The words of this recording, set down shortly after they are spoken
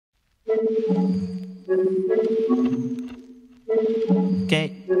Okay.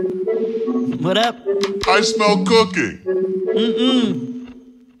 What up? I smell cooking.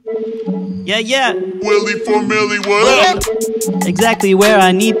 Yeah. Willie Four Milli, what up? Exactly where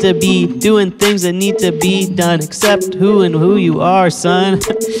I need to be, doing things that need to be done. Accept who you are, son.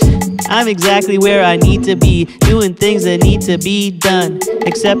 I'm exactly where I need to be, doing things that need to be done.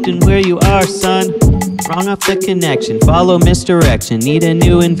 Accepting where you are, son. Wrong off the connection, follow misdirection. Need a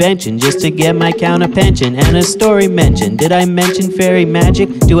new invention just to get my counter pension. And a story mentioned. Did I mention fairy magic?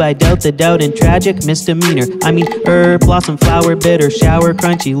 Do I doubt the doubt and tragic misdemeanor? I mean herb, blossom, flower, bitter, shower,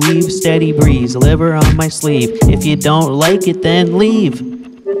 crunchy, leaf, steady breeze, liver on my sleeve. If you don't like it, then leave.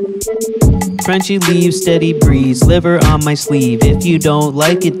 Crunchy leaves, steady breeze, liver on my sleeve. If you don't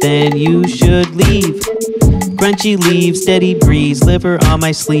like it, then you should leave. Crunchy leaves, steady breeze, liver on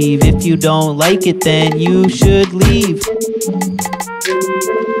my sleeve. If you don't like it, then you should leave.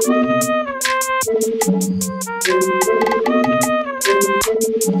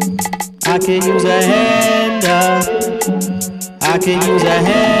 I could use a hand up. I could use a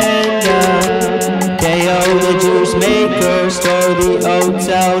hand up. KO the juice maker, stir the oats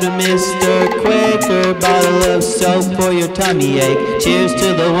out of Mr. Quicker. Bottle of soap for your tummy ache. Cheers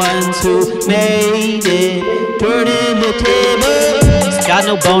to the ones who made it. Turning the tables. Got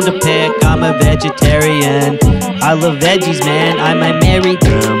no bone to pick, I'm a vegetarian. I love veggies, man, I might marry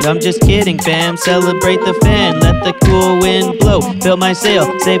them. I'm just kidding, fam, celebrate the fan. Let the cool wind blow, fill my sail,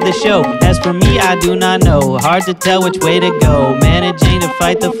 save the show. As for me, I do not know, hard to tell which way to go. Managing to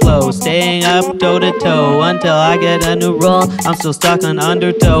fight the flow, staying up toe to toe. Until I get a new role, I'm still stuck on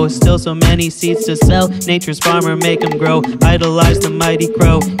undertow. Still so many seeds to sell, nature's farmer, make them grow. Idolize the mighty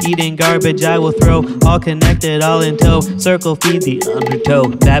crow, eating garbage I will throw. All connected, all in tow, circle feed the undertow.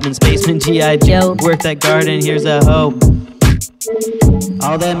 Batman, spaceman, G.I. Joe, work that garden, here's a hoe.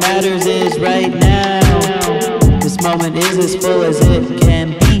 All that matters is right now. This moment is as full as it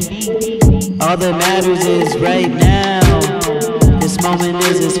can be. All that matters is right now. This moment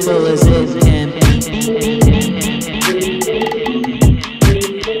is as full as it can be.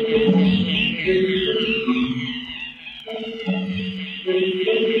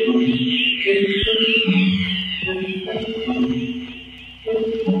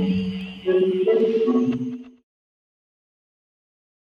 Thank you.